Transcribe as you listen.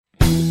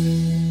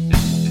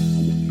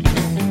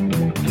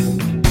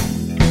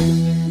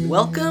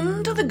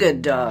Welcome to the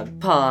Good Dog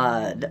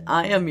Pod.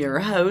 I am your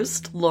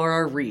host,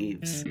 Laura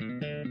Reeves.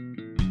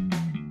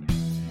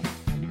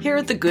 Here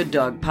at the Good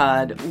Dog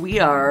Pod,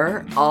 we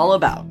are all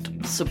about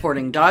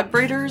supporting dog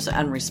breeders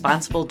and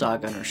responsible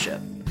dog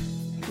ownership.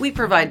 We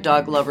provide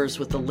dog lovers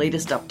with the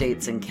latest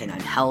updates in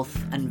canine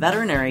health and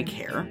veterinary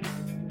care,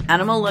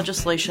 animal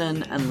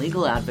legislation and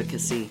legal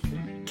advocacy,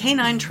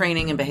 canine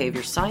training and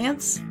behavior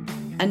science,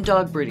 and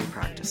dog breeding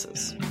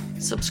practices.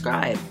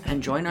 Subscribe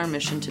and join our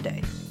mission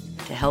today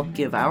to help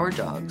give our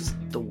dogs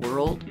the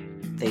world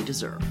they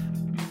deserve.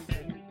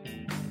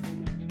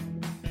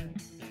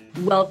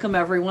 Welcome,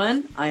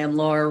 everyone. I am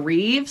Laura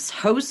Reeves,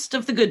 host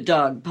of the Good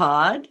Dog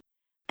Pod,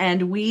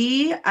 and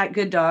we at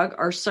Good Dog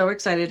are so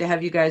excited to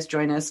have you guys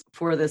join us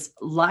for this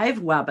live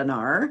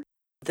webinar.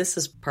 This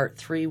is part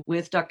 3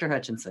 with Dr.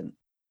 Hutchison.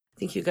 I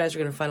think you guys are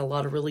going to find a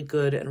lot of really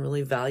good and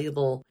really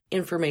valuable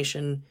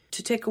information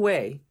to take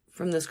away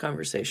from this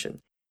conversation.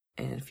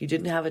 And if you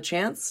didn't have a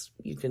chance,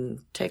 you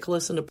can take a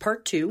listen to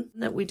part 2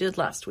 that we did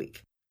last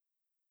week.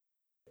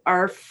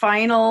 Our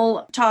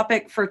final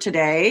topic for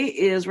today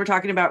is we're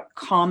talking about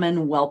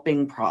common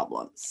whelping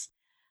problems.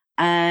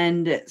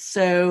 And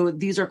so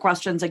these are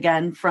questions,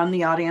 again, from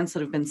the audience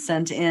that have been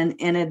sent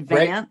in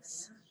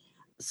advance.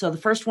 Right. So the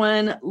first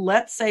one,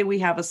 let's say we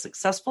have a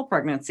successful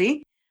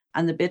pregnancy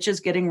and the bitch is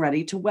getting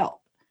ready to whelp.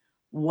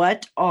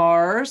 What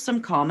are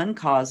some common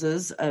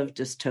causes of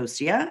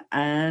dystocia,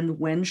 and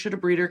when should a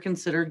breeder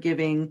consider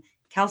giving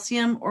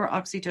calcium or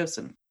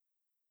oxytocin?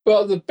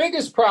 Well, the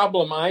biggest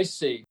problem I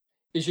see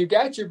is you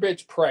got your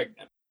bitch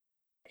pregnant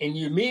and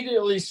you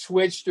immediately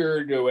switched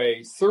her to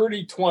a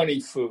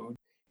 30-20 food,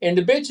 and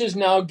the bitch has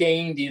now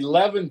gained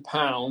 11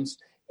 pounds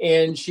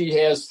and she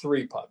has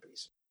 3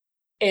 puppies.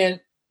 And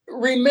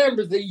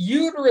remember, the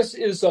uterus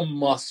is a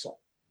muscle.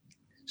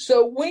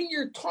 So when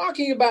you're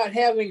talking about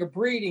having a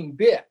breeding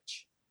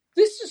bitch,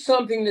 this is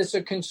something that's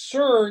a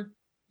concern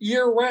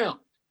year-round.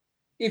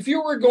 If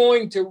you were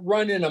going to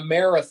run in a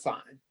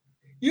marathon,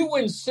 you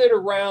wouldn't sit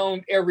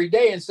around every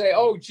day and say,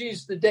 oh,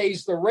 geez, the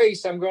day's the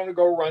race, I'm going to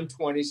go run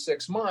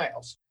 26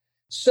 miles.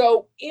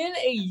 So in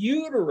a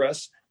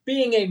uterus,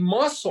 being a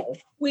muscle,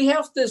 we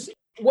have to,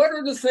 what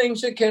are the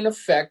things that can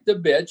affect the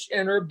bitch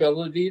and her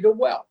ability to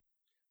whelp?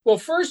 Well,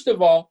 first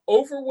of all,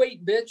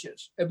 overweight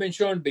bitches have been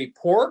shown to be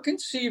poor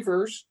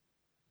conceivers,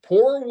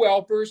 poor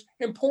whelpers,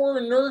 and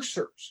poor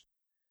nursers.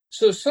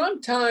 So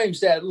sometimes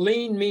that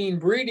lean, mean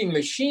breeding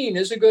machine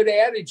is a good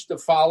adage to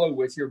follow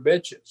with your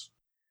bitches.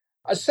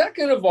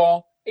 Second of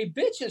all, a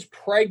bitch is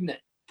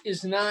pregnant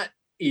is not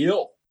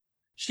ill.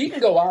 She can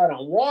go out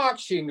on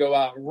walks. She can go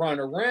out and run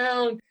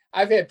around.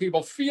 I've had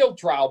people field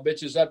trial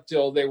bitches up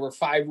till they were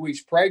 5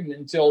 weeks pregnant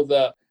until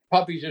the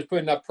puppy's just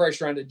putting enough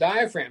pressure on the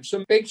diaphragm.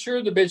 So make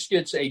sure the bitch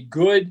gets a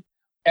good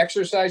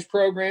exercise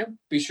program.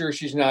 Be sure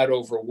she's not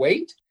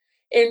overweight.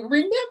 And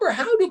remember,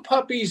 how do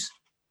puppies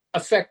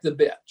affect the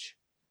bitch?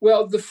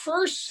 Well, the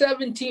first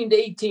 17 to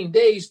 18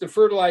 days, the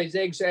fertilized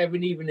eggs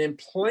haven't even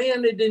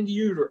implanted in the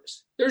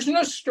uterus. There's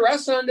no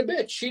stress on the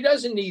bitch. She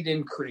doesn't need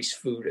increased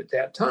food at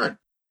that time.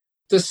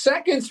 The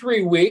second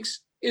 3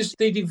 weeks is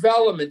the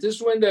development. This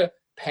is when the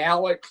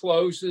palate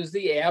closes,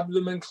 the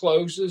abdomen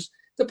closes.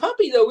 The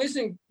puppy, though,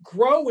 isn't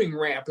growing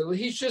rapidly.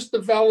 He's just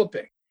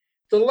developing.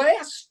 The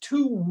last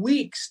 2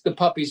 weeks, the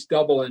puppy's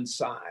double in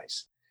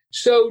size.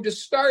 So to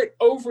start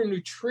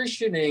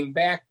over-nutritioning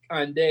back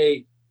on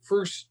day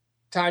first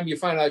time you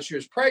find out she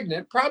was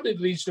pregnant probably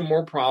leads to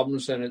more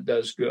problems than it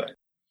does good.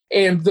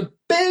 And the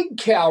big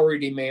calorie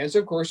demands,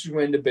 of course, is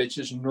when the bitch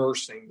is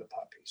nursing the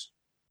puppies.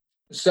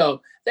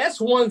 So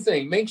that's one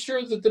thing. Make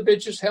sure that the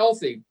bitch is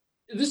healthy.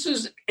 This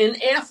is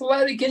an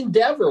athletic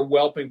endeavor,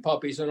 whelping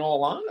puppies, in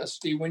all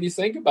honesty, when you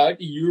think about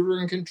the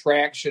uterine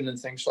contraction and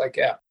things like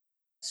that.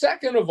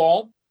 Second of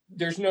all,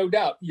 there's no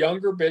doubt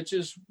younger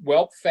bitches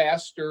whelp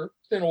faster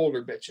than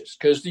older bitches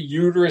because the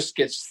uterus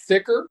gets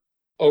thicker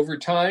over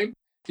time.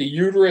 The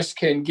uterus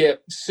can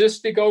get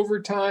cystic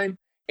over time,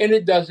 and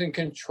it doesn't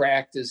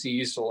contract as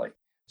easily.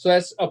 So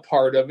that's a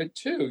part of it,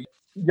 too.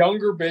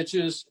 Younger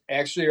bitches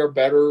actually are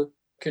better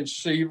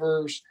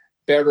conceivers,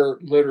 better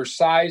litter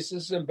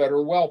sizes, and better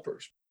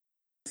whelpers.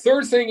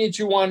 Third thing that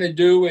you want to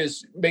do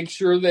is make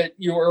sure that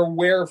you are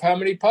aware of how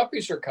many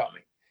puppies are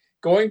coming.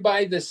 Going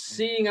by the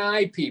seeing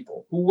eye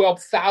people who whelp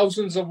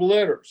thousands of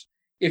litters,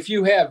 if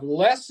you have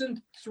less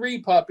than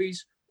 3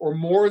 puppies or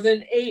more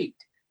than 8,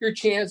 your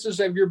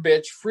chances of your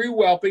bitch free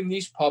whelping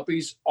these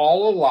puppies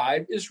all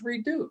alive is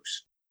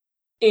reduced.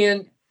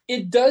 And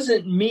it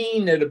doesn't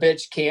mean that a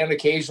bitch can't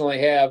occasionally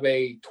have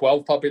a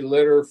 12-puppy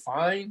litter,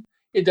 fine.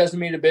 It doesn't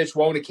mean a bitch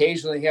won't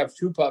occasionally have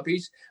 2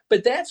 puppies,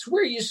 but that's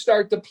where you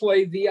start to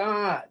play the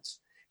odds.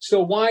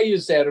 So why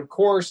is that? Of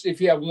course, if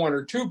you have 1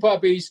 or 2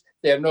 puppies,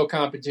 they have no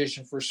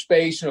competition for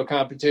space, no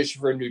competition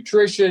for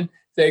nutrition,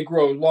 they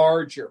grow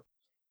larger.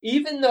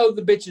 Even though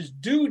the bitch's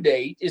due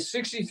date is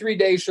 63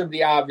 days from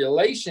the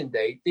ovulation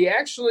date, the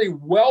actually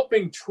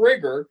whelping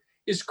trigger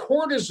is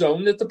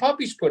cortisone that the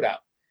puppies put out.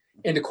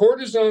 And the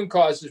cortisone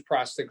causes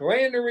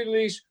prostaglandin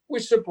release,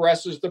 which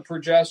suppresses the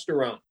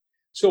progesterone.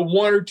 So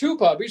 1 or 2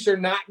 puppies are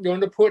not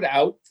going to put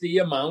out the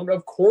amount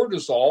of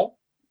cortisol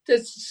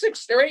that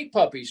 6 or 8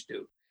 puppies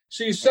do.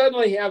 So you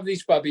suddenly have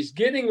these puppies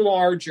getting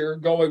larger,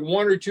 going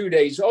 1 or 2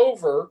 days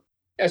over.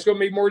 That's going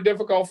to be more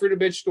difficult for the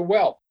bitch to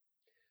whelp.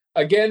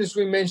 Again, as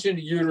we mentioned,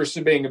 the uterus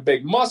is being a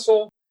big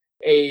muscle.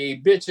 A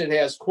bitch that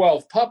has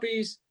 12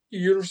 puppies, the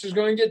uterus is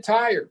going to get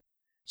tired.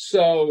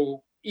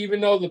 So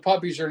even though the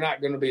puppies are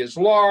not going to be as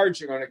large,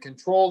 they're going to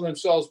control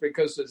themselves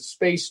because of the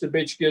space the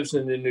bitch gives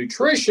them the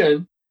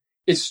nutrition,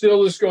 it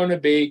still is going to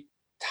be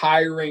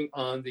tiring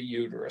on the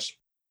uterus.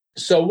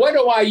 So what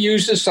do I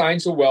use as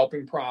signs of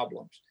whelping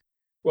problems?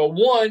 Well,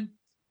 one,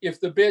 if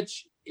the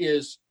bitch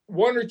is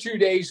 1 or 2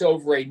 days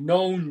over a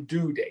known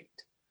due date.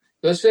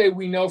 Let's say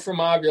we know from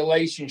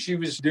ovulation she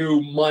was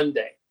due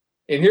Monday,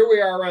 and here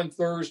we are on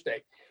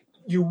Thursday.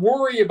 You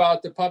worry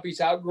about the puppies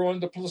outgrowing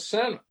the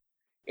placenta.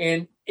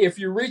 And if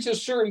you reach a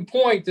certain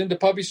point, then the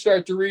puppies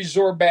start to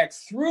resorb back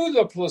through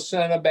the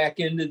placenta back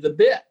into the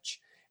bitch.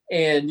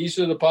 And these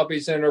are the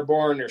puppies that are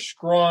born, they're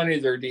scrawny,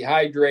 they're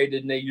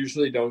dehydrated, and they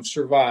usually don't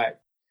survive.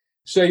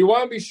 So you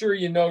want to be sure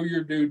you know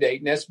your due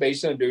date, and that's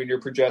based on doing your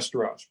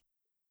progesterone.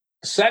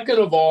 Second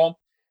of all,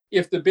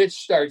 if the bitch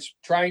starts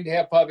trying to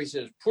have puppies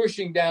that's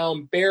pushing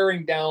down,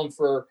 bearing down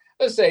for,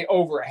 let's say,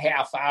 over a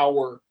half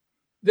hour,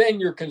 then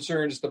you're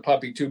concerned, is the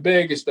puppy too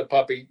big? Is the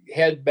puppy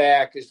head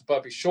back? Is the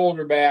puppy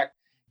shoulder back?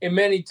 And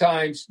many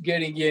times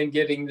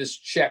getting this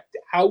checked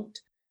out,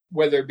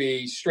 whether it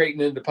be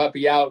straightening the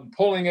puppy out and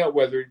pulling it,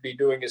 whether it be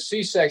doing a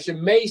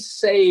C-section, may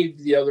save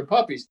the other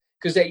puppies,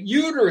 because that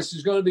uterus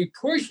is going to be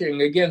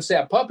pushing against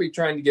that puppy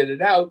trying to get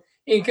it out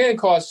and can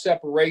cause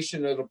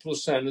separation of the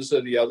placentas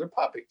of the other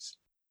puppies.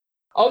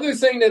 Other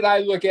thing that I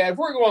look at, if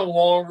we're going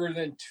longer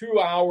than 2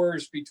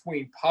 hours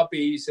between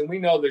puppies, and we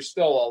know there's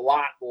still a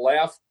lot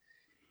left,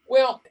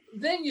 well,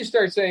 then you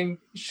start saying,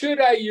 should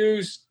I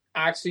use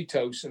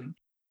oxytocin?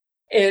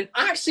 And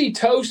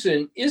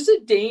oxytocin is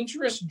a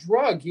dangerous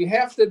drug. You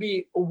have to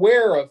be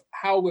aware of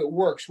how it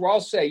works. Where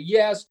I'll say,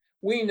 yes,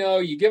 we know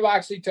you give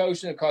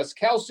oxytocin, it causes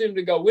calcium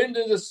to go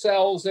into the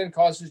cells and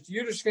causes the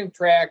uterus to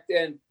contract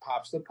and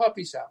pops the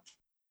puppies out.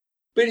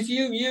 But if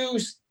you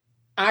use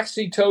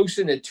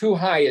oxytocin at too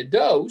high a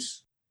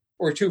dose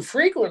or too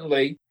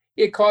frequently,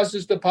 it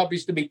causes the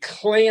puppies to be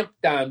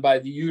clamped on by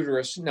the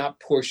uterus, not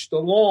pushed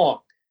along.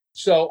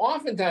 So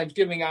oftentimes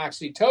giving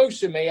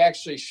oxytocin may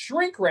actually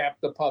shrink wrap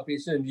the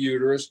puppies in the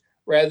uterus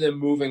rather than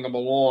moving them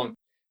along.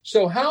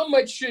 So how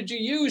much should you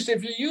use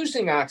if you're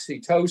using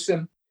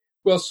oxytocin?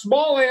 Well,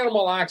 small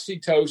animal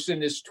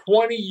oxytocin is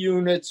 20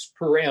 units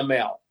per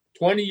ml,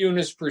 20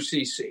 units per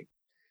cc.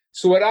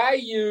 So what I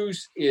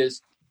use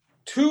is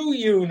 2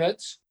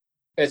 units,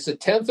 that's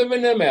 1/10 of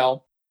an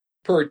ml,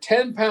 per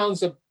 10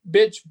 pounds of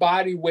bitch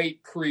body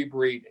weight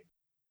pre-breeding.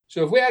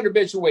 So if we had a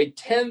bitch that weighed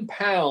 10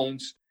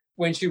 pounds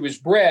when she was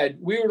bred,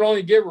 we would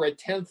only give her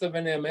 1/10 of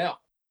an ml.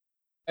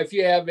 If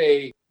you have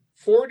a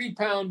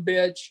 40-pound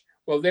bitch,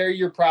 well, there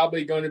you're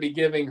probably going to be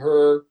giving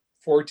her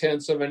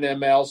 4/10 of an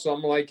ml,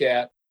 something like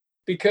that,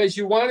 because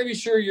you want to be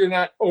sure you're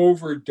not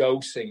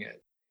overdosing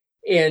it.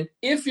 And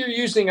if you're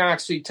using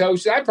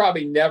oxytocin, I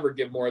probably never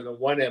give more than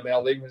 1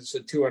 ml, even if it's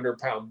a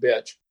 200-pound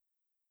bitch.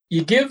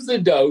 You give the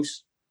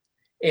dose,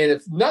 and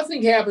if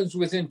nothing happens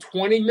within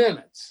 20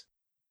 minutes,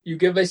 you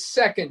give a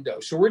second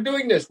dose. So we're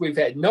doing this. We've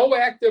had no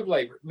active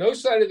labor, no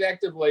sign of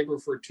active labor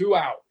for 2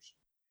 hours.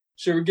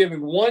 So we're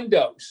giving 1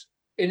 dose.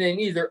 And then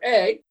either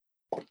A,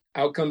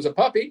 out comes a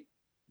puppy,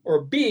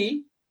 or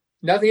B,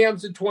 nothing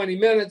happens in 20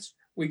 minutes,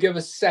 we give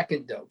a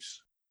second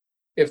dose.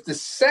 If the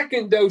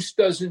second dose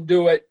doesn't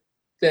do it,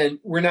 then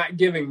we're not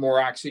giving more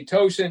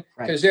oxytocin,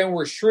 because then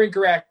we're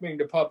shrink-wrapping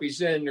the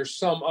puppies in. There's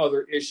some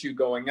other issue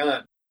going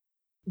on.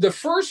 The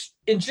first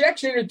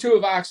injection or 2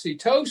 of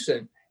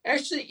oxytocin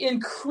actually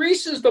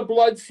increases the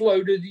blood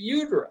flow to the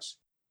uterus.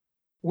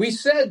 We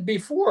said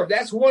before,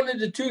 that's one of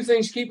the 2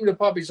 things keeping the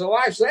puppies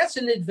alive, so that's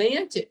an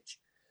advantage.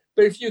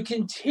 But if you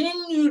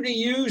continue to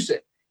use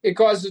it, it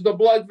causes the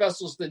blood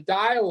vessels to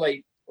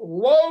dilate,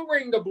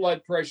 lowering the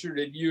blood pressure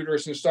to the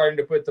uterus and starting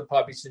to put the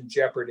puppies in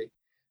jeopardy.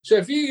 So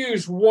if you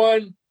use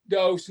 1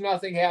 dose,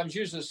 nothing happens,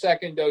 use a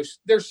second dose,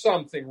 there's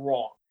something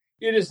wrong.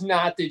 It is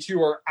not that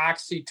you are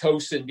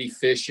oxytocin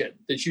deficient,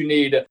 that you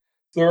need a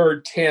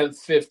 3rd,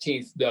 10th,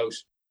 15th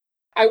dose.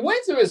 I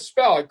went through a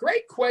spell, a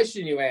great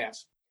question you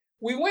asked.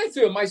 We went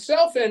through it,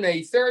 myself and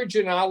a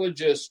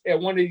theriogenologist at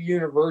one of the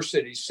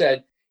universities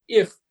said,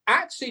 if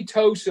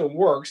oxytocin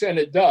works, and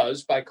it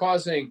does, by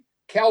causing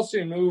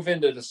calcium to move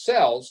into the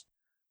cells,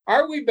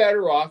 are we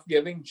better off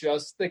giving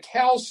just the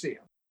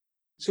calcium?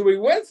 So we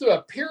went through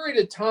a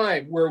period of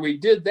time where we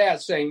did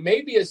that, saying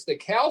maybe it's the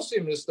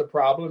calcium that's the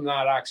problem,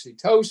 not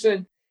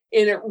oxytocin,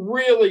 and it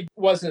really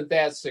wasn't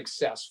that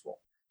successful.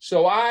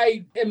 So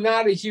I am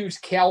not a huge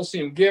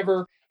calcium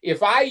giver.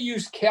 If I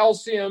use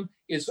calcium,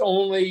 it's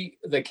only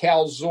the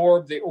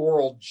Calzorb, the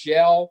oral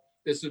gel,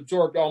 that's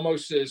absorbed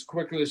almost as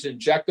quickly as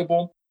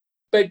injectable.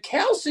 But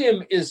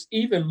calcium is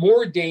even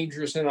more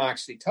dangerous than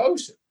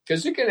oxytocin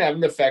because it can have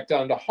an effect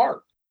on the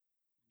heart.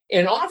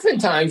 And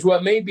oftentimes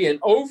what may be an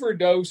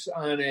overdose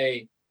on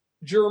a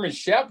German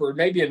Shepherd,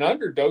 maybe an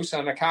underdose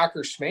on a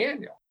Cocker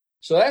Spaniel.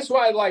 So that's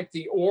why I like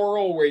the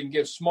oral, where you can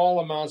give small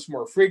amounts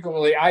more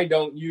frequently. I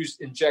don't use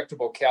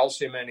injectable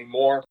calcium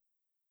anymore.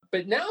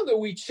 But now that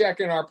we check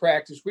in our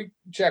practice, we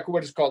check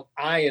what is called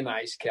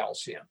ionized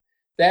calcium.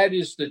 That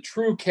is the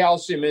true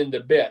calcium in the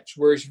bitch.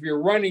 Whereas if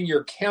you're running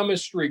your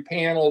chemistry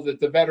panel that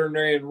the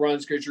veterinarian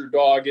runs because your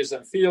dog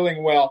isn't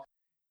feeling well,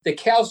 the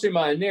calcium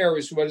on there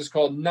is what is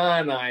called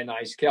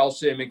non-ionized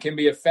calcium and can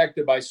be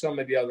affected by some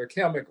of the other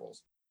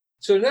chemicals.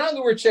 So now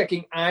that we're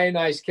checking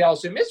ionized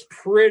calcium, it's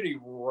pretty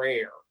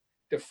rare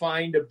to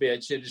find a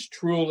bitch that is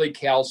truly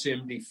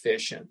calcium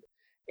deficient.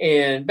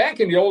 And back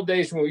in the old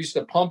days when we used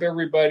to pump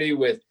everybody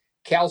with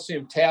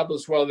calcium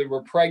tablets while they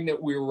were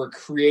pregnant, we were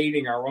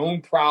creating our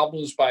own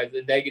problems by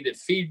the negative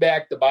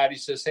feedback. The body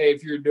says, hey,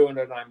 if you're doing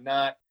it, I'm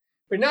not.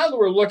 But now that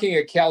we're looking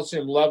at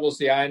calcium levels,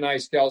 the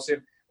ionized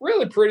calcium,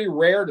 really pretty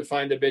rare to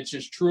find a bitch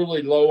that's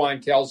truly low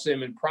on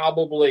calcium, and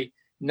probably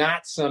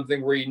not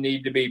something where you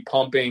need to be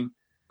pumping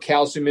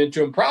calcium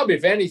into them. Probably,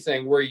 if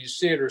anything, where you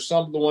see it are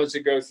some of the ones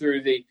that go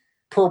through the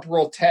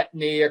puerperal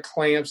tetany,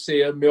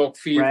 eclampsia, milk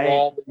fever, right.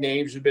 All the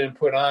names have been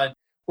put on,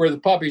 where the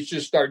puppies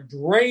just start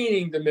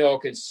draining the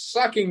milk and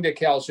sucking the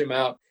calcium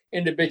out,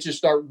 and the bitches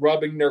start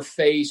rubbing their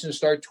face and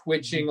start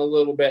twitching a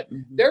little bit.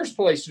 Mm-hmm. There's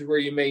places where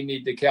you may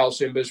need the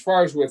calcium, but as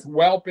far as with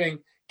whelping,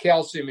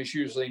 calcium is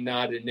usually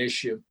not an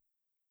issue.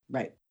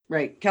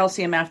 Right.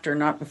 Calcium after,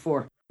 not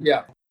before.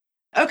 Yeah.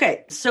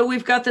 Okay, so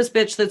we've got this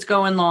bitch that's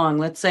going long.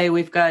 Let's say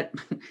we've got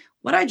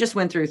what I just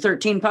went through,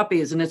 13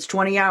 puppies, and it's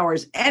 20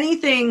 hours.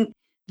 Anything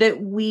that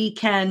we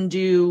can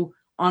do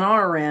on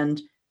our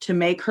end to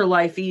make her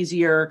life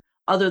easier,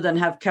 other than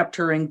have kept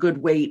her in good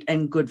weight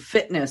and good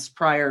fitness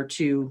prior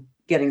to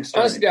getting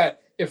started? Honestly, God,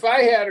 if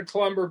I had a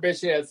Clumber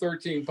bitch that had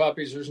 13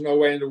 puppies, there's no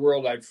way in the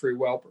world I'd free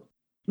whelp her.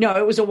 No,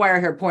 it was a wire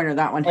hair pointer,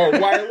 that one.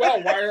 Wire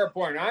hair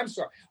pointer. I'm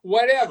sorry.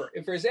 Whatever.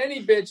 If there's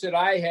any bitch that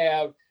I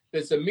have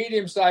that's a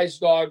medium-sized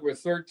dog with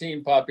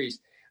 13 puppies,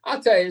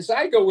 I'll tell you, as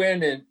I go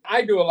in and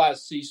I do a lot of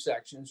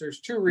C-sections, there's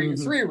three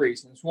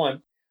reasons.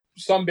 One,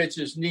 some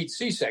bitches need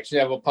C-section,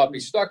 they have a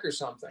puppy stuck or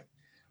something.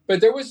 But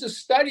there was a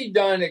study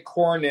done at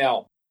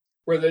Cornell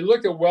where they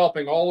looked at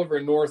whelping all over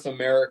North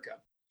America.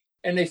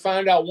 And they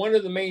found out one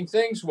of the main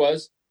things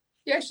was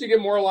you actually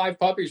get more live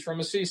puppies from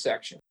a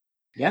C-section.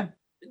 Yeah.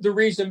 The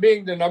reason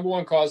being the number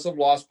one cause of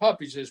lost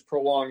puppies is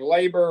prolonged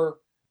labor,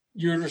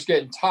 uterus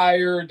getting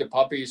tired, the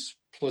puppy's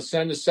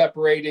placenta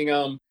separating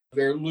them,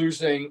 they're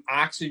losing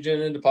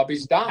oxygen and the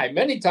puppies die.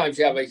 Many times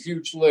you have a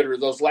huge litter.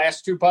 Those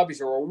last two puppies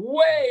are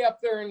way up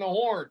there in the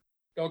horn,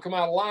 don't come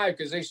out alive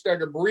because they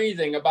started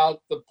breathing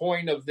about the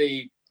point of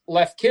the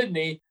left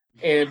kidney.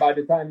 And by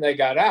the time they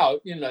got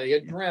out, they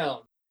had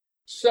drowned.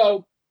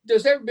 So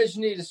does every bitch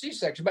need a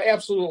C-section? But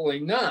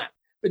absolutely not.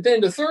 But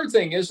then the third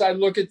thing is I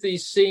look at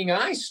these seeing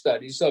eye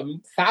studies of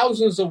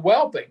thousands of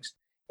whelpings,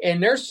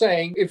 and they're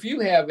saying if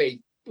you have a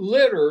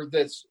litter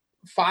that's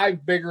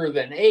 5 bigger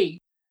than 8,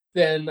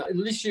 then at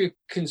least you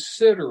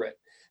consider it.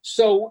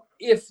 So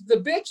if the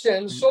bitch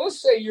ends, so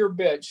let's say your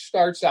bitch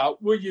starts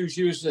out, we'll use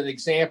you as an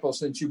example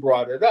since you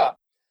brought it up.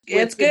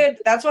 It's good.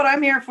 That's what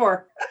I'm here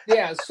for.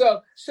 Yeah.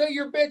 So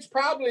your bitch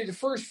probably the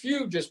first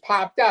few just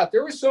popped out.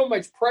 There was so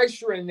much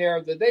pressure in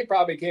there that they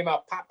probably came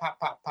out pop, pop,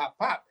 pop, pop,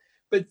 pop.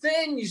 But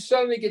then you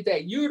suddenly get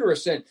that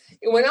uterus in.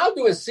 And when I'll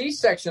do a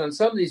C-section on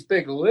some of these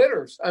big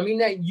litters, I mean,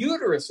 that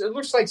uterus, it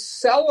looks like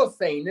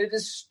cellophane. It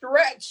is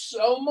stretched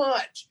so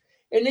much.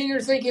 And then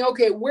you're thinking,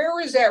 okay, where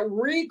is that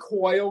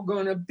recoil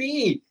going to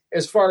be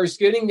as far as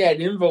getting that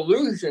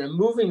involution and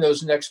moving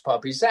those next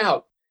puppies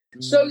out?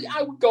 Mm-hmm. So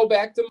I would go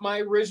back to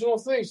my original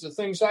things, the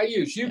things I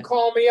use. You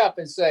call me up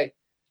and say,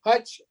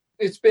 Hutch,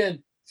 it's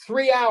been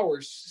 3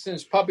 hours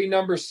since puppy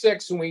number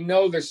 6, and we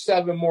know there's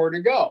 7 more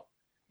to go.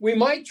 We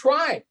might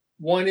try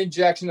 1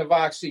 injection of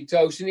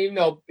oxytocin, even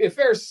though if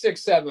there's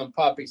 6, 7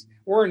 puppies,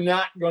 we're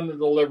not going to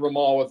deliver them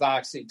all with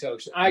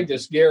oxytocin. I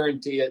just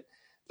guarantee it.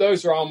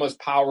 Those are almost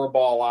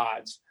Powerball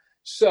odds.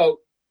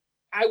 So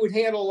I would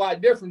handle a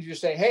lot different. You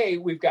say, hey,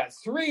 we've got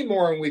 3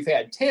 more and we've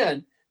had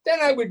 10, then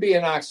I would be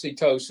an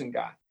oxytocin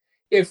guy.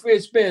 If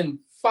it's been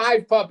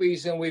 5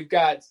 puppies and we've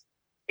got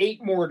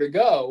 8 more to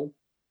go,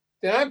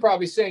 then I'm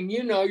probably saying,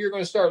 you're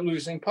going to start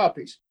losing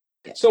puppies.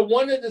 So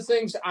one of the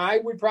things I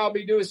would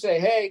probably do is say,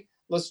 hey,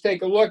 let's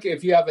take a look.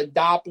 If you have a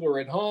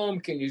Doppler at home,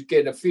 can you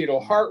get a fetal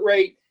heart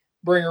rate?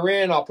 Bring her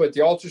in. I'll put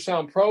the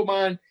ultrasound probe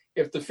on.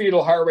 If the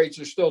fetal heart rates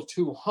are still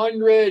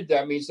 200,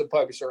 that means the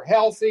puppies are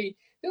healthy.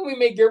 Then we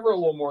may give her a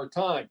little more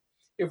time.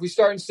 If we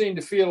start seeing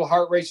the fetal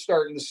heart rate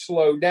starting to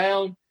slow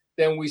down,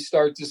 then we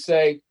start to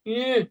say,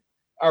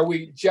 are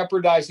we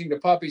jeopardizing the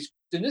puppies?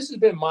 And this has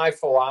been my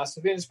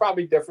philosophy, and it's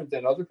probably different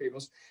than other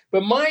people's.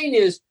 But mine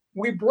is,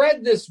 we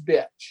bred this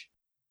bitch.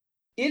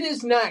 It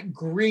is not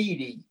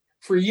greedy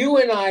for you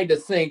and I to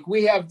think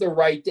we have the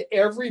right to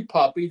every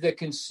puppy that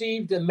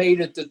conceived and made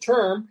it to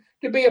term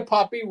to be a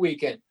puppy we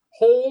can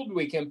hold,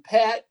 we can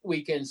pet,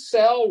 we can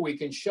sell, we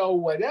can show,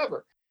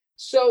 whatever.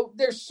 So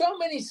there's so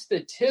many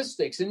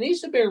statistics, and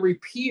these have been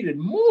repeated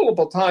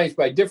multiple times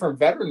by different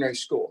veterinary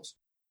schools.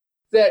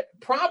 that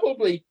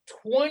probably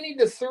 20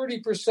 to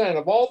 30%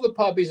 of all the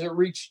puppies that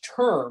reach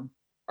term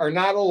are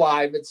not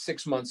alive at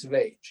 6 months of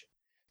age.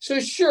 So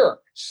sure,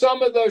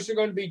 some of those are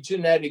going to be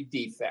genetic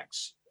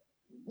defects.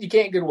 You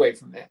can't get away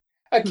from that.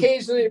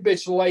 Occasionally, a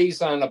bitch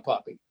lays on a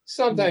puppy.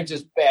 Sometimes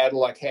just bad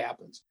luck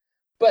happens.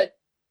 But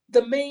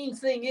the main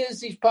thing is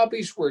these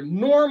puppies were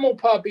normal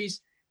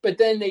puppies, but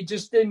then they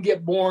just didn't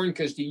get born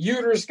because the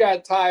uterus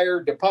got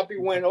tired, the puppy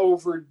went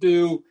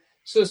overdue.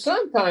 So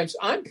sometimes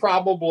I'm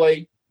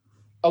probably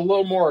a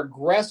little more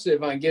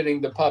aggressive on getting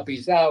the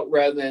puppies out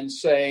rather than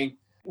saying,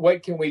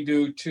 what can we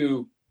do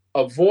to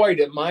avoid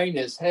it? Mine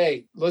is,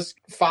 hey, let's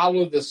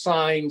follow the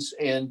signs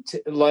and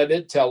let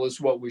it tell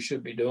us what we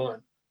should be doing.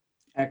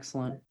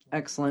 Excellent.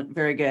 Excellent.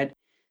 Very good.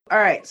 All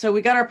right. So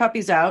we got our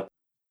puppies out,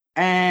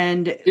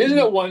 and isn't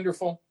it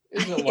wonderful?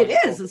 Isn't it wonderful?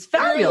 It is. It's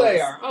fabulous. Here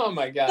they are. Oh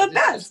my God.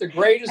 It's the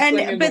greatest thing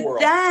in the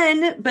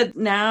world. But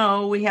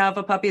now we have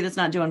a puppy that's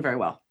not doing very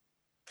well,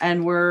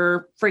 and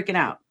we're freaking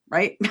out,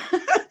 right?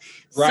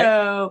 Right.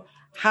 So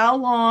how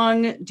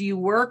long do you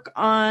work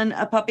on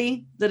a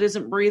puppy that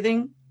isn't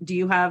breathing? Do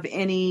you have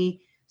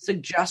any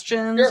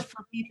suggestions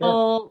for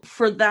people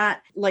for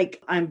that?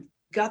 Like, I'm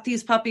got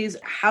these puppies.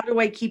 How do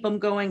I keep them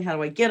going? How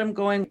do I get them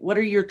going? What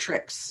are your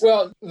tricks?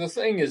 Well, the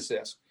thing is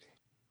this.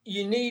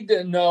 You need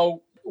to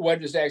know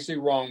what is actually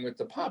wrong with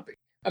the puppy.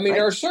 I mean,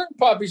 there are certain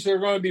puppies that are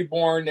going to be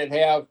born that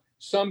have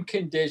some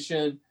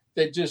condition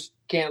that just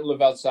can't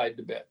live outside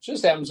the bed. It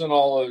just happens in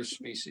all other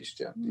species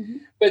too. Mm-hmm.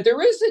 But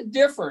there is a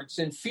difference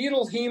in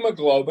fetal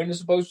hemoglobin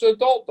as opposed to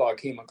adult dog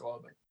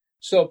hemoglobin.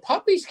 So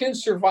puppies can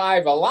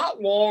survive a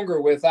lot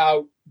longer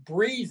without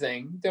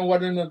breathing than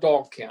what an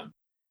adult can.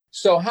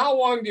 So how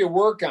long do you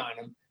work on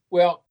them?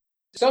 Well,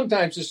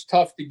 sometimes it's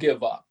tough to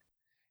give up.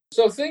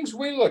 So things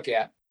we look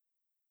at,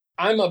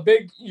 I'm a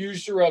big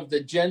user of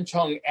the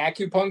Gentung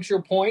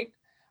acupuncture point.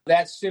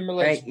 That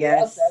stimulates breath.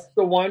 Yes. That's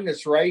the one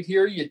that's right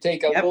here. You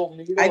take a little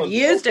needle. I've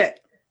used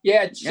it.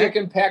 Yeah,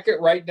 chicken peck it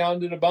right down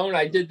to the bone.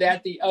 I did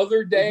that the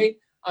other day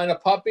on a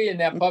puppy, and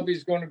that puppy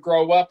is going to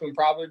grow up and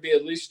probably be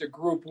at least a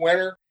group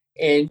winner.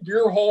 And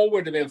your hole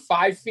would have been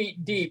 5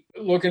 feet deep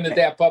looking at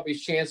that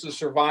puppy's chance of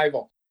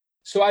survival.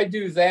 So I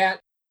do that.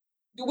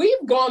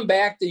 We've gone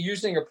back to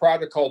using a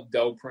product called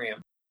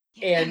Dopram.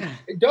 And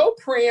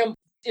Dopram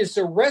is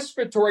a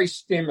respiratory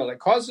stimulant. It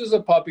causes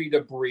a puppy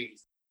to breathe.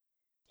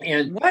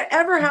 And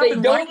whatever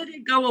happened? Why did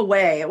it go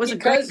away? It was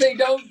because they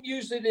don't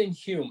use it in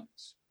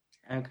humans.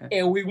 Okay.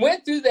 And we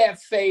went through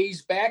that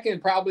phase back in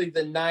probably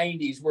the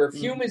 90s where if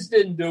humans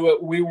didn't do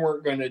it, we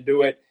weren't going to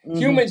do it.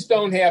 Humans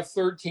don't have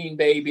 13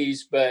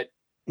 babies, but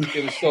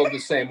it was still the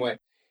same way.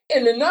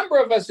 And the number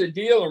of us that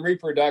deal in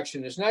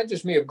reproduction, it's not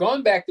just me, have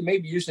gone back to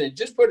maybe using it,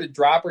 just put a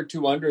drop or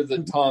two under the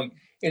tongue.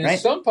 And in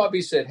some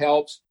puppies, it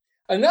helps.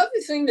 Another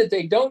thing that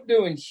they don't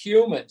do in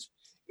humans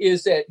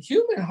is that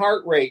human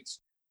heart rates,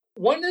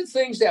 one of the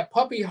things that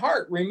puppy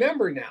heart,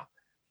 remember now,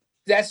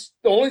 that's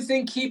the only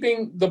thing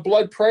keeping the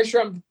blood pressure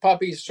on the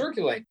puppy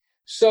circulating.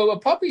 So a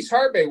puppy's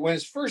heart rate, when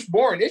it's first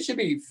born, it should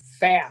be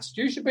fast.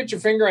 You should put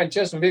your finger on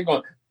chest and be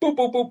going, boop,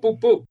 boop, boop, boop,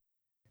 boop.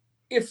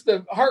 If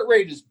the heart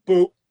rate is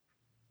boop,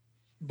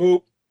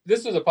 boop,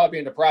 this is a puppy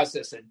in the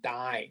process of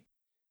dying.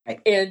 Right.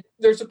 And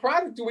there's a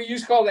product that we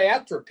use called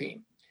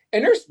atropine.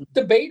 And there's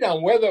debate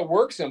on whether it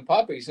works in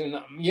puppies. And,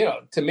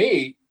 to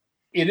me,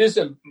 it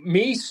isn't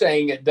me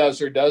saying it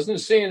does or doesn't,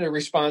 seeing a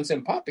response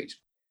in puppies.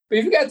 But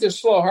if you got this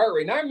slow heart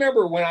rate, and I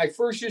remember when I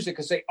first used it,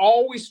 because they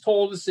always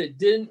told us it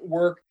didn't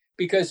work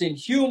because in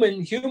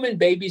human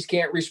babies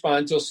can't respond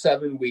until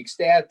 7 weeks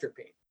to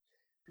atropine.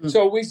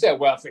 So we said,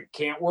 well, if it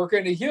can't work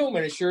in a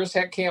human, it sure as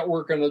heck can't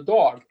work in a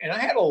dog. And I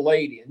had a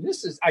lady, and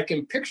I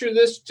can picture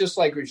this just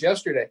like it was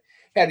yesterday,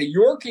 had a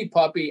Yorkie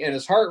puppy, and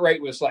his heart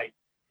rate was like,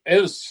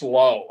 it was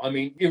slow. I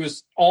mean, it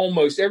was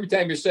almost every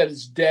time you said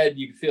it's dead,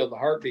 you could feel the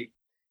heartbeat.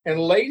 And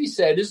the lady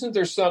said, isn't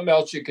there something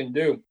else you can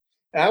do?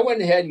 And I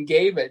went ahead and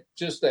gave it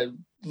just a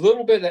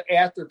little bit of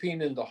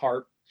atropine in the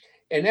heart.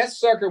 And that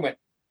sucker went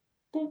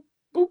boop,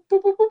 boop,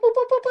 boop, boop, boop, boop,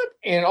 boop, boop.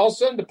 And all of a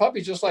sudden the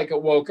puppy just like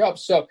it woke up.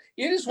 So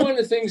it is one of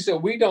the things that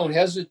we don't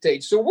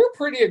hesitate. So we're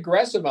pretty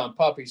aggressive on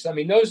puppies. I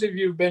mean, those of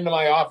you who've been to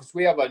my office,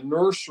 we have a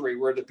nursery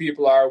where the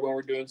people are when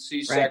we're doing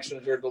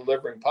C-sections or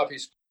delivering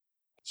puppies.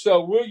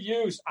 So we'll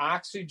use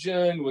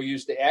oxygen, we'll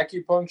use the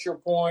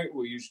acupuncture point,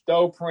 we'll use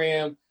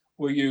Dopram,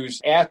 we'll use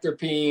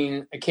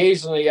atropine,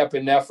 occasionally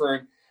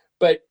epinephrine.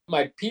 But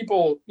my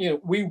people,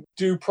 we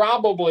do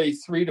probably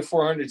 300 to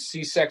 400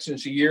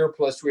 C-sections a year.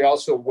 Plus, we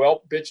also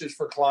whelp bitches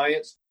for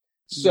clients.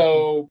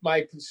 So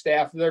my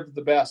staff, they're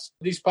the best.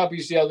 These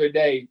puppies the other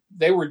day,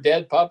 they were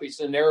dead puppies,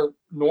 and they're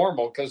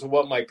normal because of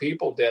what my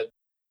people did.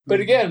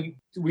 But again,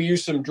 we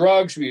use some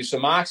drugs, we use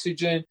some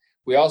oxygen.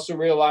 We also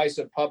realize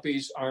that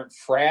puppies aren't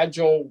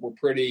fragile. We're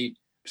pretty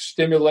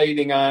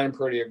stimulating on them,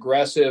 pretty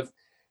aggressive.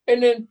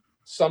 And then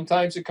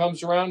sometimes it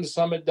comes around and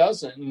some it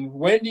doesn't. And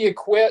when do you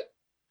quit?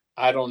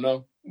 I don't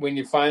know. When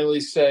you finally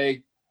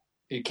say,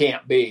 it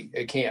can't be.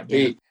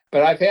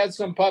 But I've had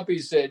some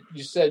puppies that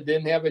you said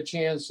didn't have a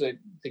chance that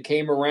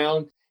came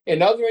around.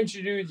 And other ones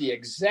you do the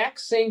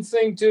exact same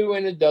thing to,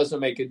 and it doesn't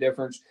make a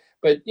difference.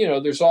 But,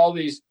 there's all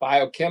these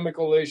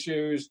biochemical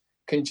issues,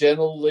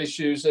 congenital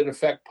issues that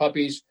affect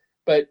puppies.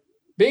 But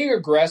being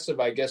aggressive,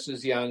 I guess,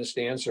 is the honest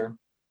answer.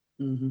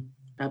 Mm-hmm.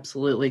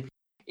 Absolutely.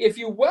 If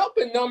you whelp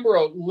a number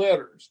of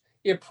litters,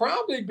 it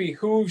probably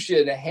behooves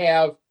you to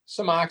have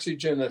some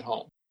oxygen at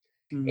home.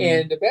 Mm-hmm.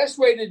 And the best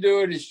way to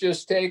do it is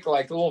just take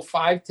like a little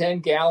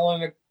 5-10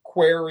 gallon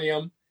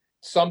aquarium,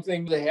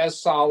 something that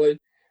has solid,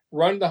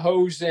 run the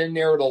hose in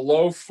there at a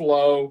low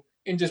flow,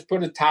 and just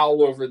put a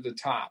towel over the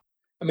top.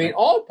 I mean,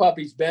 all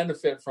puppies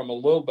benefit from a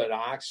little bit of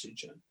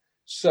oxygen.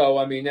 So,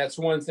 I mean, that's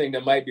one thing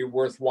that might be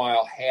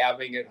worthwhile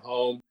having at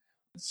home.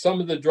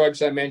 Some of the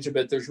drugs I mentioned,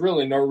 but there's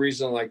really no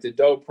reason like the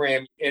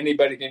Dopram.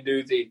 Anybody can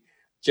do the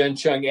Gen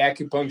Chung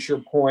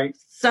acupuncture point.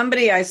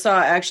 Somebody I saw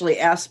actually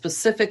asked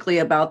specifically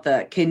about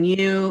that. Can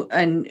you,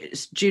 and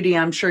Judy,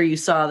 I'm sure you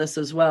saw this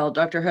as well.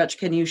 Dr. Hutch,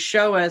 can you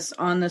show us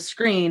on the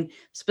screen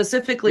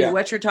specifically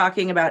what you're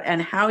talking about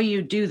and how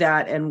you do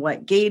that and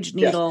what gauge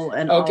needle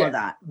and all of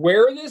that?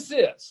 Where this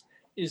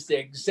is the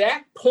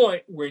exact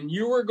point when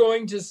you are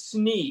going to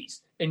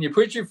sneeze and you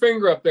put your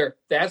finger up there.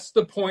 That's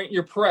the point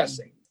you're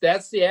pressing.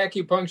 That's the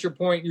acupuncture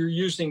point you're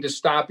using to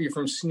stop you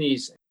from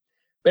sneezing.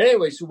 But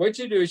anyway, so what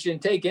you do is you can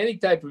take any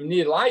type of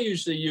needle. I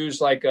usually use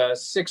like a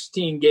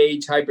 16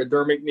 gauge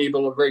hypodermic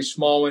needle, a very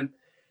small one.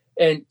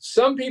 And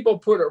some people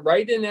put it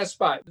right in that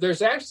spot.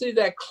 There's actually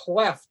that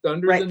cleft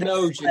under the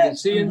nose you can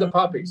see in the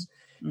puppies.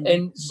 Mm-hmm.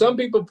 And some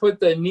people put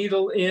the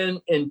needle in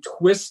and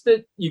twist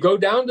it. You go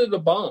down to the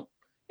bone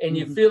and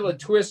you feel it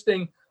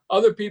twisting.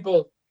 Other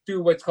people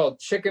do what's called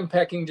chicken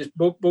pecking, just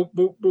boop, boop,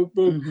 boop, boop,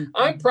 boop. Mm-hmm.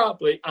 I'm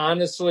probably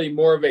honestly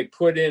more of a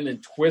put in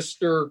and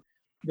twister.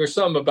 There's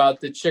something about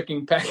the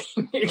chicken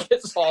pecking. It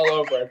gets all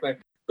over, I think.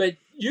 But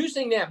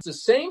using that, it's the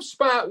same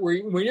spot where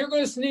when you're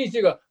going to sneeze,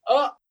 you go,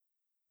 oh,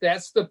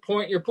 that's the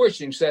point you're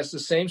pushing. So that's the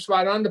same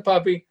spot on the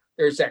puppy.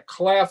 There's that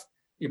cleft.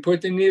 You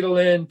put the needle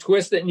in,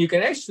 twist it, and you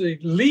can actually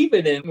leave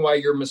it in while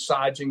you're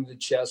massaging the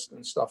chest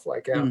and stuff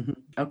like that. Mm-hmm.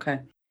 Okay.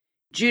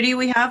 Judy,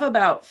 we have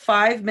about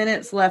 5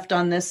 minutes left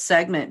on this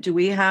segment. Do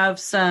we have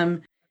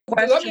some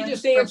questions? Let me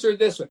just answer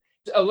this one.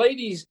 A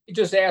lady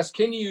just asked,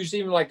 can you use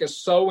even like a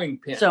sewing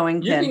pin?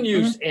 You can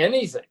use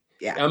anything.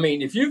 Yeah. I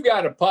mean, if you've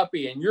got a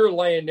puppy and you're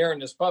laying there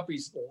and this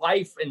puppy's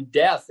life and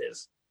death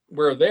is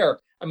we're there.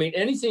 I mean,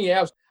 anything you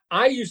have.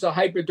 I use a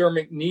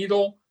hypodermic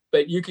needle,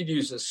 but you could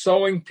use a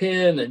sewing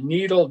pin, a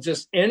needle,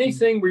 just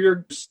anything where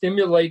you're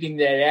stimulating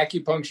that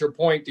acupuncture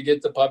point to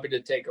get the puppy to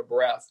take a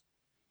breath.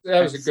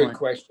 That was a good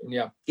question.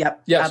 Yeah.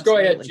 Yep. Yes.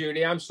 Absolutely. Go ahead,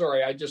 Judy. I'm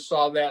sorry. I just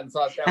saw that and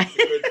thought that was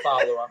a good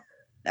follow-up.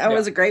 That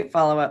was a great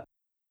follow-up.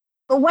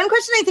 One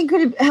question I think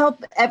could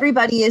help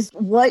everybody is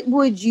what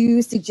would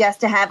you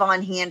suggest to have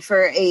on hand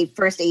for a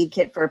first aid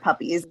kit for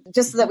puppies,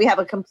 just so that we have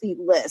a complete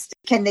list?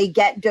 Can they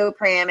get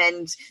Dopram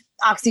and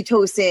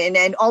oxytocin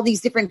and all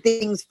these different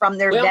things from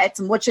their vets,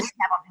 and what should they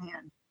have on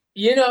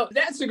hand?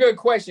 That's a good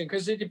question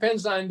because it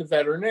depends on the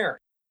veterinarian.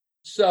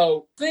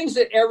 So things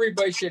that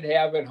everybody should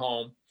have at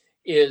home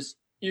is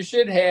you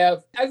should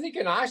have, I think,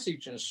 an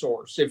oxygen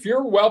source. If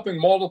you're whelping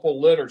multiple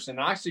litters, an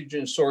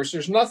oxygen source,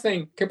 there's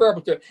nothing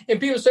comparable to it. And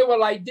people say,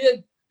 well, I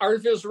did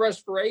artificial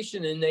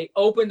respiration, and they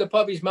opened the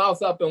puppy's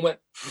mouth up and went,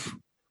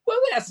 well,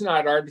 that's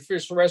not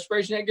artificial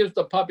respiration. That gives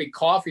the puppy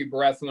coffee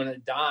breath when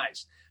it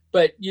dies.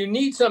 But you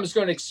need something that's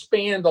going to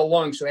expand the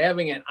lungs. So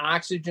having an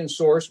oxygen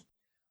source.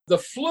 The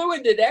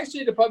fluid that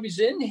actually the puppies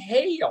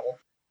inhale,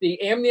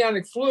 the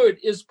amniotic fluid,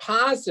 is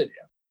positive.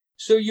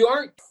 So you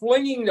aren't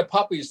flinging the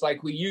puppies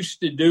like we used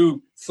to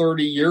do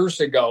 30 years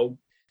ago.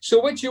 So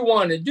what you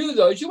want to do,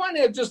 though, is you want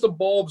to have just a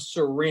bulb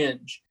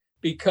syringe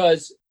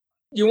because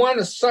you want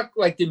to suck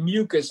like the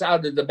mucus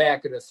out of the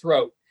back of the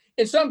throat.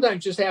 And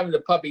sometimes just having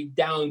the puppy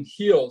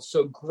downhill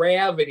so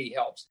gravity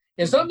helps.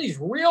 And some of these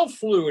real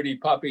fluidy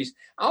puppies,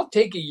 I'll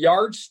take a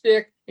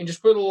yardstick and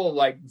just put a little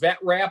like vet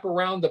wrap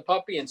around the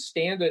puppy and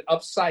stand it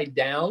upside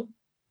down.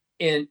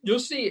 And you'll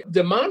see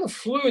the amount of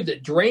fluid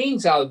that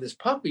drains out of this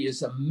puppy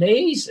is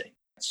amazing.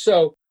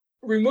 So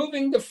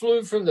removing the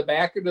fluid from the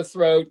back of the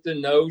throat, the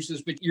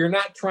noses, but you're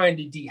not trying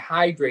to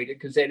dehydrate it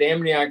because that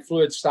amniotic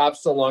fluid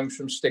stops the lungs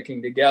from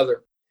sticking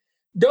together.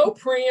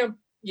 Dopram,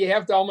 you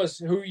have to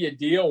almost who you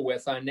deal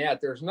with on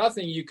that. There's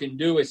nothing you can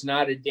do. It's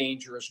not a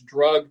dangerous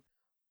drug.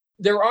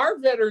 There are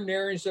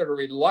veterinarians that are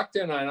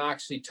reluctant on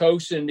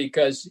oxytocin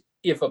because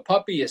if a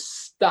puppy is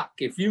stuck,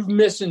 if you've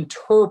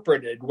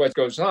misinterpreted what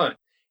goes on,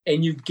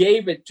 and you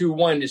gave it to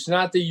one, it's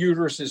not the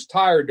uterus is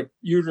tired, the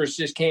uterus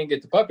just can't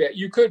get the puppy out,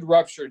 you could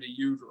rupture the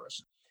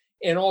uterus.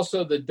 And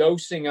also the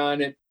dosing on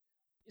it.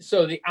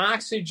 So the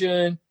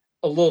oxygen,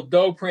 a little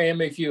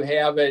Dopram if you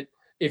have it,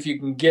 if you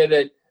can get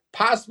it,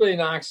 possibly an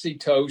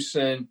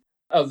oxytocin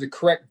of the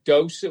correct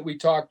dose that we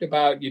talked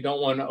about. You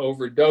don't want to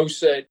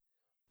overdose it.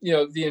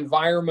 The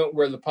environment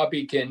where the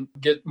puppy can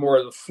get more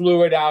of the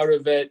fluid out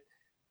of it.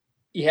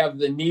 You have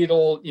the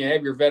needle, you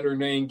have your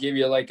veterinarian give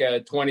you like a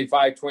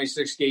 25,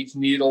 26 gauge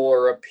needle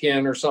or a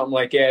pin or something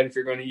like that if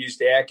you're going to use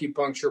the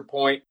acupuncture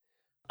point.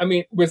 I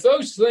mean, with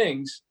those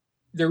things,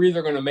 they're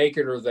either going to make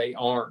it or they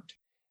aren't.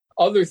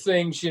 Other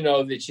things,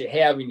 that you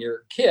have in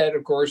your kit,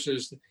 of course,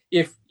 is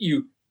if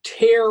you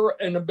tear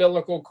an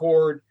umbilical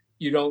cord,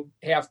 you don't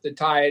have to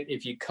tie it.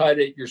 If you cut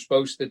it, you're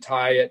supposed to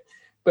tie it.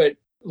 But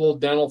a little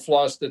dental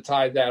floss to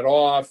tie that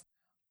off.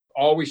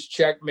 Always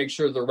check, make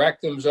sure the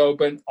rectum's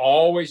open.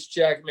 Always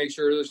check, make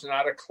sure there's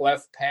not a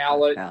cleft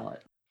palate.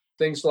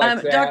 Things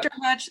like that. Dr.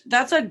 Hutch,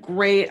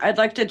 I'd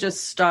like to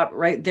just stop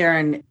right there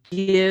and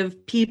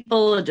give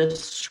people a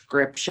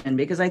description,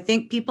 because I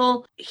think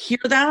people hear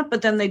that,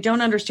 but then they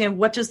don't understand,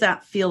 what does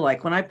that feel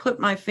like? When I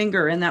put my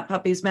finger in that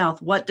puppy's mouth,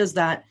 what does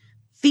that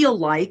feel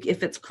like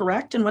if it's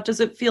correct? And what does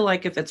it feel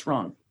like if it's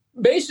wrong?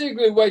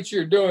 Basically what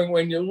you're doing,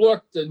 when you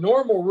look, the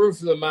normal roof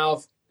of the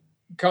mouth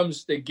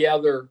comes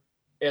together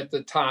at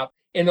the top,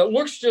 and it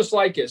looks just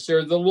like this. There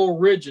are the little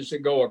ridges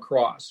that go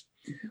across.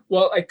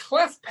 Well, a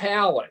cleft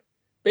palate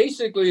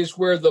basically is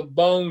where the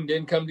bone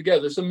didn't come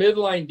together. It's a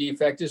midline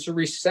defect. It's a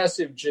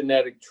recessive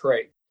genetic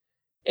trait.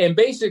 And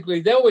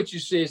basically then what you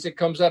see is it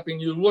comes up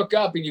and you look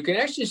up and you can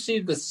actually see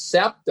the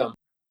septum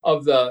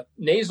of the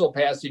nasal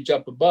passage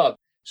up above.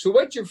 So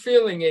what you're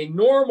feeling, a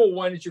normal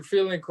one that you're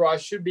feeling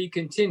across, should be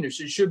continuous.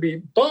 It should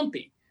be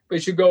bumpy, but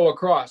it should go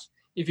across.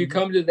 If you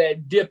come to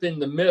that dip in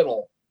the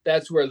middle,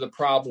 that's where the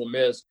problem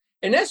is.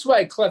 And that's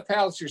why cleft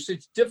palates are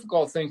such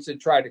difficult things to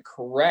try to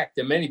correct.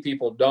 And many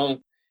people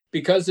don't,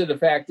 because of the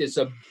fact it's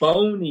a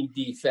bony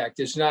defect.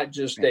 It's not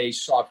just a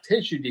soft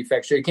tissue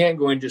defect. So you can't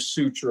go and just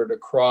suture it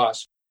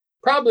across.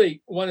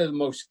 Probably one of the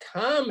most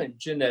common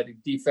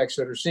genetic defects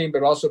that are seen,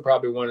 but also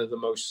probably one of the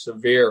most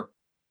severe.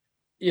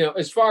 You know,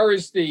 as far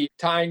as the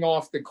tying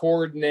off the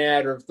cord in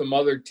that, or if the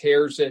mother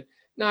tears it,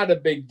 not a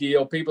big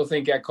deal. People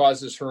think that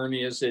causes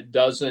hernias. It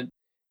doesn't.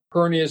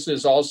 Hernias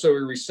is also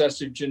a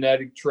recessive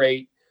genetic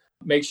trait.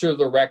 Make sure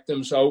the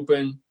rectum's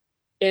open.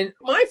 And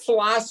my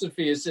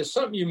philosophy is this,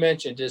 something you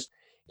mentioned is,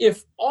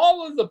 if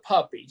all of the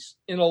puppies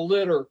in a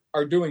litter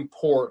are doing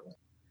poorly,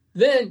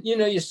 then,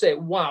 you say,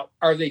 wow,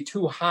 are they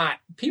too hot?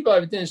 People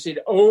have a tendency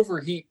to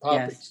overheat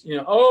puppies,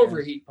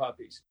 overheat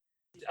puppies.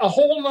 A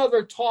whole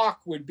nother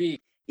talk would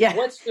be,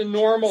 what's the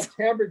normal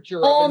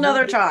temperature of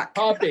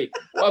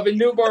a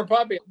newborn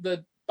puppy?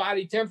 The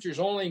body temperature is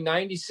only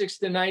 96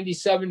 to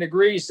 97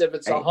 degrees. If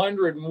it's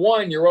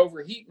 101, you're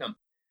overheating them.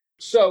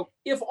 So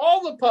if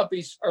all the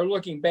puppies are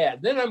looking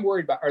bad, then I'm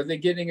worried about, are they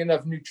getting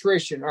enough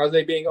nutrition? Are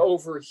they being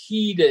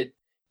overheated?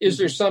 Is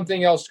there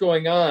something else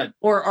going on?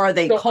 Or are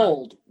they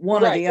cold?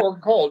 One or the other. Or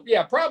cold.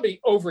 Yeah,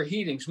 probably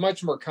overheating is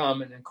much more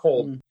common than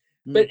cold.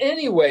 Mm-hmm. But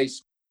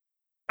anyways,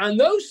 on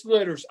those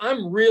litters,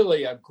 I'm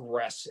really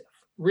aggressive.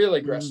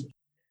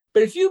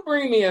 But if you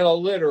bring me in a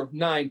litter of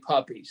 9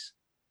 puppies,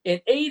 and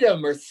 8 of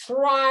them are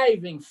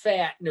thriving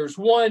fat, and there's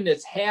one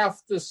that's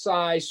half the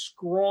size,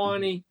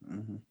 scrawny,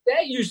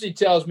 that usually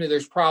tells me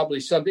there's probably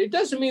something. It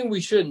doesn't mean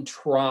we shouldn't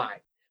try,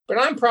 but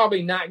I'm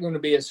probably not going to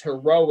be as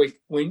heroic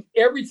when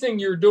everything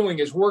you're doing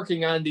is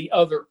working on the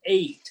other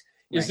 8.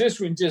 Is this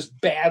one just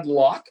bad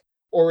luck,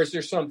 or is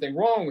there something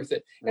wrong with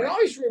it? And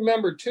always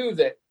remember, too,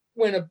 that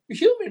when a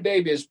human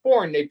baby is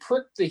born, they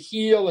prick the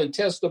heel and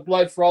test the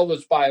blood for all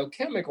those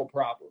biochemical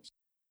problems.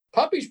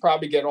 Puppies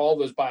probably get all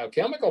those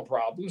biochemical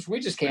problems. We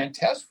just can't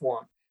test for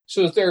them.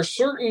 So there are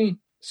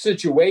certain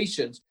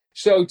situations.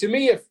 So to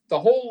me, if the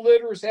whole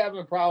litter is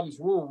having problems,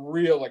 we're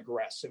real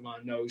aggressive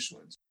on those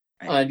ones.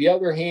 On the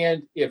other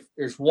hand, if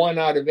there's 1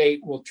 out of 8,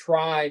 we'll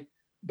try,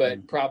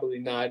 but probably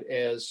not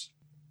as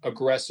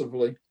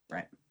aggressively.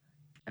 Right.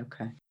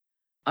 Okay.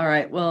 All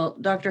right. Well,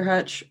 Dr.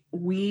 Hutch,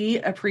 we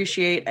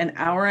appreciate an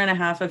hour and a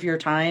half of your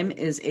time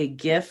is a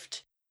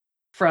gift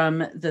from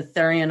the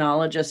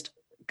theriogenologist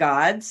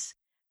gods.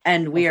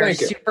 And we are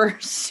super,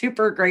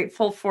 super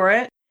grateful for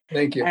it.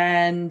 Thank you.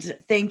 And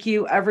thank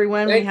you,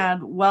 everyone. We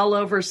had well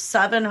over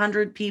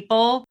 700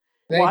 people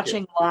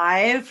watching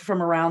live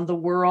from around the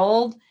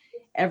world.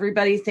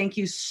 Everybody, thank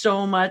you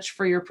so much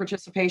for your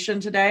participation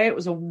today. It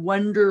was a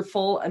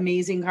wonderful,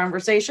 amazing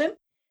conversation.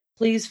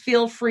 Please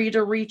feel free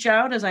to reach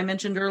out, as I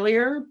mentioned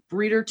earlier,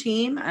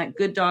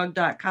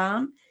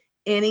 breederteam@gooddog.com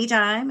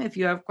anytime if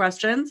you have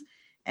questions.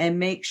 And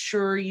make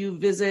sure you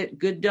visit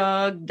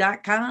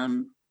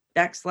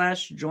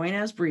gooddog.com/join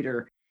as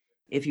breeder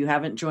if you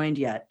haven't joined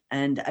yet.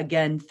 And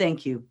again,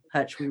 thank you,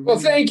 Hutch.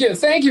 Thank you.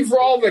 Thank you for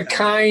all the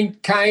kind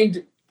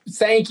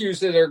thank yous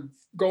that are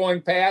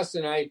going past.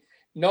 And I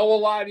know a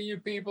lot of you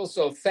people,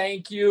 so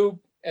thank you.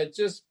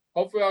 Just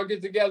hopefully I'll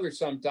get together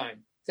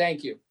sometime.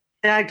 Thank you.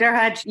 Dr.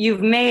 Hutch,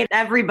 you've made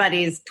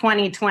everybody's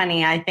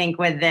 2020, I think,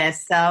 with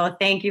this. So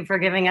thank you for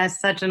giving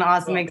us such an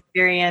awesome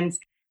experience.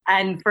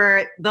 And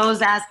for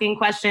those asking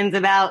questions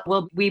about,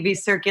 will we be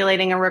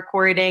circulating a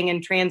recording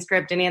and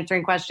transcript and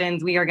answering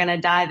questions, we are going to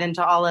dive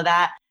into all of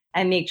that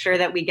and make sure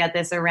that we get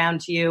this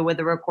around to you with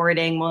a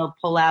recording. We'll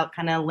pull out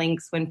kind of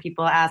links when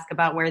people ask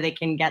about where they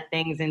can get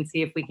things and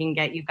see if we can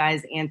get you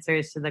guys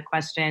answers to the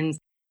questions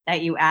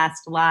that you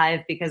asked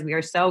live, because we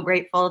are so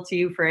grateful to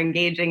you for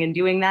engaging and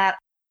doing that.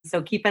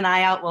 So keep an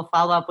eye out. We'll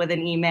follow up with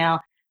an email.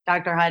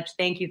 Dr. Hutch,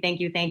 thank you.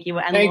 And thank you,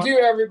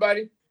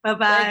 everybody.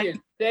 Bye-bye. Thank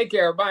you. Take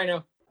care. Bye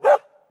now.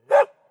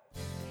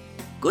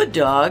 Good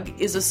Dog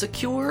is a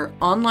secure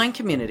online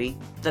community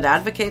that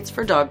advocates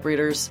for dog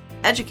breeders,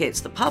 educates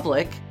the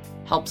public,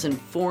 helps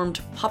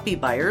informed puppy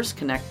buyers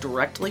connect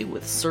directly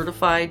with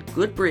certified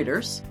good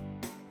breeders,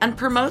 and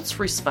promotes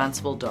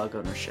responsible dog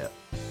ownership.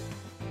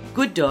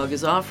 Good Dog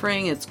is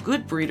offering its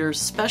good breeders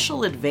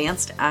special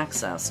advanced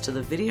access to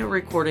the video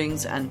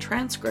recordings and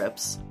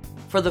transcripts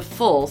for the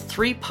full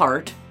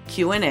 3-part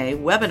Q&A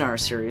webinar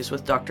series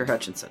with Dr.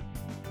 Hutchison.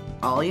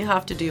 All you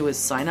have to do is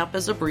sign up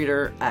as a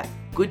breeder at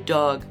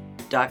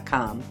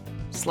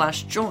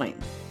gooddog.com/join.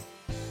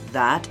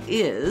 That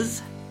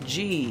is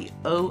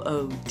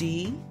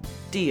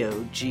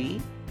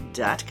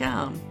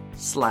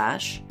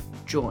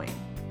gooddog.com/join.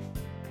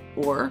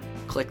 Or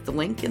click the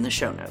link in the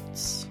show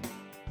notes.